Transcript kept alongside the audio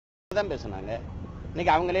தான் பேசுனாங்க.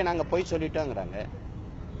 இன்னைக்கு அவங்களே நாங்க போய் சொல்லிட்டோங்கிறாங்க.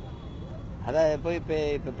 அத போய்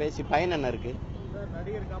இப்ப பேசி பயன் என்ன இருக்கு?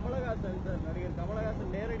 நடிகர்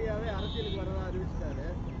கமலஹாசன் நேரடியாவே அரசியலுக்கு வரதா அறிவிச்சிட்டாரு.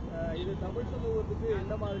 இது தமிழ் சமூகத்துக்கு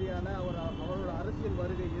எந்த மாதிரியான அவரோட அரசியல்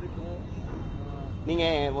வருகை இருக்கும்? நீங்க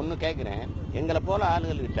ஒண்ணு கேக்குறேன், எங்களை போல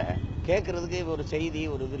ஆளுகள் கிட்ட கேட்கறதுக்கு ஒரு செய்தி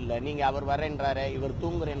ஒரு இது இல்ல. நீங்க அவர் வரேன்றாரு, இவர்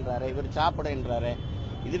தூங்குறேன்றாரு, இவர் சாப்பிடுன்றாரு.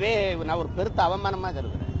 இதுவே நான் ஒரு பெருத்த அவமானமா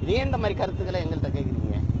கருதுறேன். இதே இந்த மாதிரி கருத்துக்களை எங்கள்கிட்ட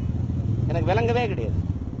கேட்குறீங்க, எனக்கு விளங்கவே கிடையாது.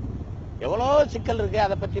 எவ்வளோ சிக்கல் இருக்கு,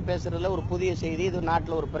 அதை பற்றி பேசுறதுல ஒரு புதிய செய்தி. இது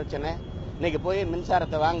நாட்டில் ஒரு பிரச்சனை. இன்னைக்கு போய்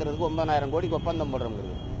மின்சாரத்தை வாங்குறதுக்கு 9,000 கோடிக்கு ஒப்பந்தம் போடுறோம்.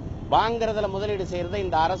 வாங்குறதுல முதலீடு செய்யறத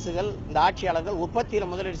இந்த அரசுகள், இந்த ஆட்சியாளர்கள் உற்பத்தியில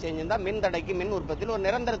முதலீடு செஞ்சிருந்தா மின் தடைக்கு, மின் உற்பத்தியில் ஒரு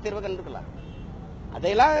நிரந்தர தீர்வு கண்டுக்கலாம்.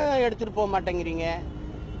 அதையெல்லாம் எடுத்துட்டு போக மாட்டேங்கிறீங்க.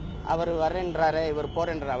 அவர் வரேன்றாரு, இவர்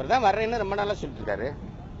போறேன்றாரு. அவர் தான் வர்றேன்னு ரொம்ப நாளா சொல்லிட்டு இருக்காரு.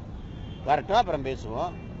 வரட்டும், அப்புறம்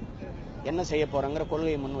பேசுவோம். என்ன செய்ய போறோங்கிற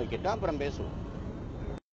கொள்கையை முன் வைக்கட்டும், அப்புறம் பேசுவோம்.